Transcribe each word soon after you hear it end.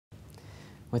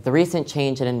With the recent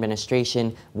change in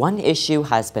administration, one issue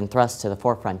has been thrust to the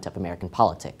forefront of American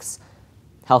politics: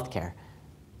 healthcare.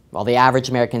 While the average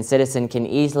American citizen can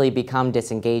easily become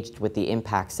disengaged with the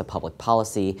impacts of public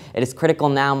policy, it is critical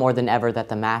now more than ever that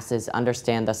the masses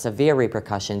understand the severe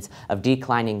repercussions of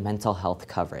declining mental health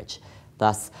coverage.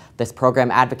 Thus, this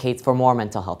program advocates for more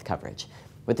mental health coverage.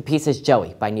 With the pieces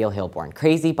Joey by Neil Hilborn,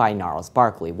 Crazy by Gnarls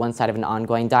Barkley, One Side of an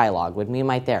Ongoing Dialogue with Me and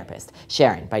My Therapist,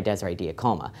 Sharon by Desiree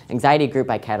Diacoma, Anxiety Group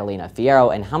by Catalina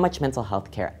Fierro, and How Much Mental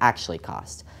Health Care Actually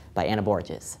Costs by Anna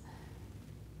Borges.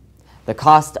 The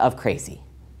cost of Crazy,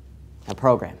 a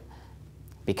program,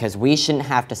 because we shouldn't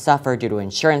have to suffer due to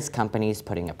insurance companies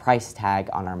putting a price tag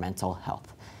on our mental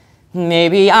health.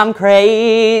 Maybe I'm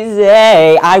crazy.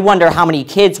 I wonder how many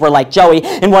kids were like Joey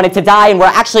and wanted to die and were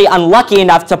actually unlucky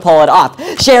enough to pull it off.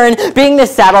 Sharon, being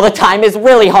this sad all the time is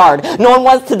really hard. No one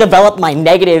wants to develop my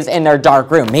negatives in their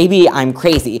dark room. Maybe I'm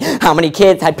crazy. How many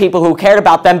kids had people who cared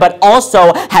about them but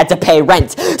also had to pay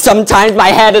rent? Sometimes my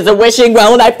head is a wishing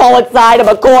well and I fall inside of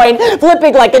a coin,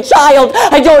 flipping like a child.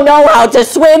 I don't know how to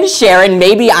swim. Sharon,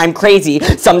 maybe I'm crazy.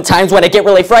 Sometimes when I get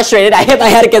really frustrated, I hit my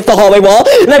head against the hallway wall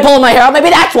and I pull my hair out. Maybe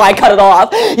that's why I cut it off.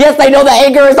 Yes, I know that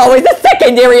anger is always a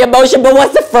secondary emotion, but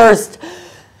what's the first?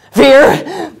 Fear,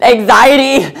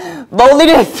 anxiety,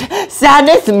 loneliness,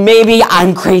 sadness. Maybe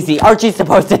I'm crazy. Aren't you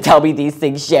supposed to tell me these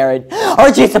things, Sharon?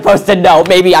 Aren't you supposed to know?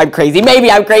 Maybe I'm crazy. Maybe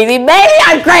I'm crazy. Maybe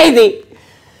I'm crazy.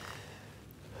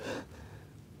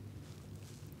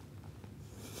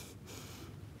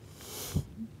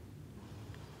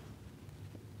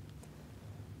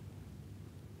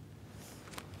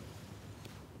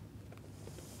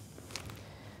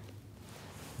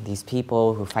 These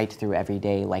people who fight through every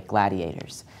day like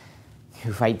gladiators,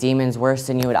 who fight demons worse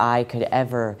than you and I could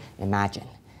ever imagine,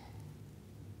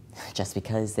 just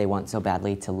because they want so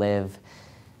badly to live,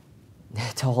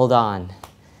 to hold on,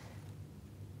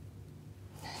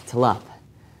 to love.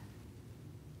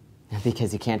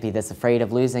 Because you can't be this afraid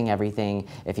of losing everything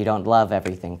if you don't love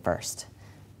everything first.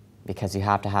 Because you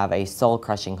have to have a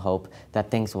soul-crushing hope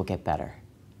that things will get better,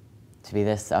 to be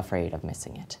this afraid of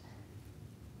missing it.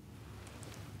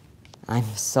 I'm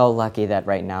so lucky that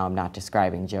right now I'm not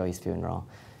describing Joey's funeral.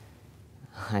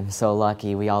 I'm so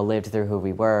lucky we all lived through who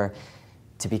we were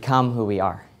to become who we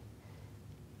are.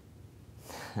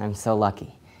 I'm so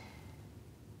lucky.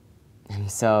 I'm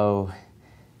so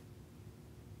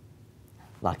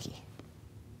lucky.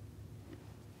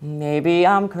 Maybe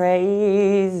I'm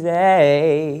crazy.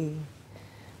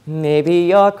 Maybe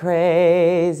you're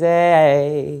crazy.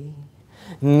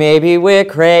 Maybe we're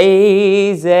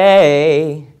crazy.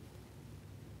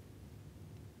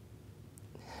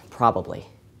 Probably.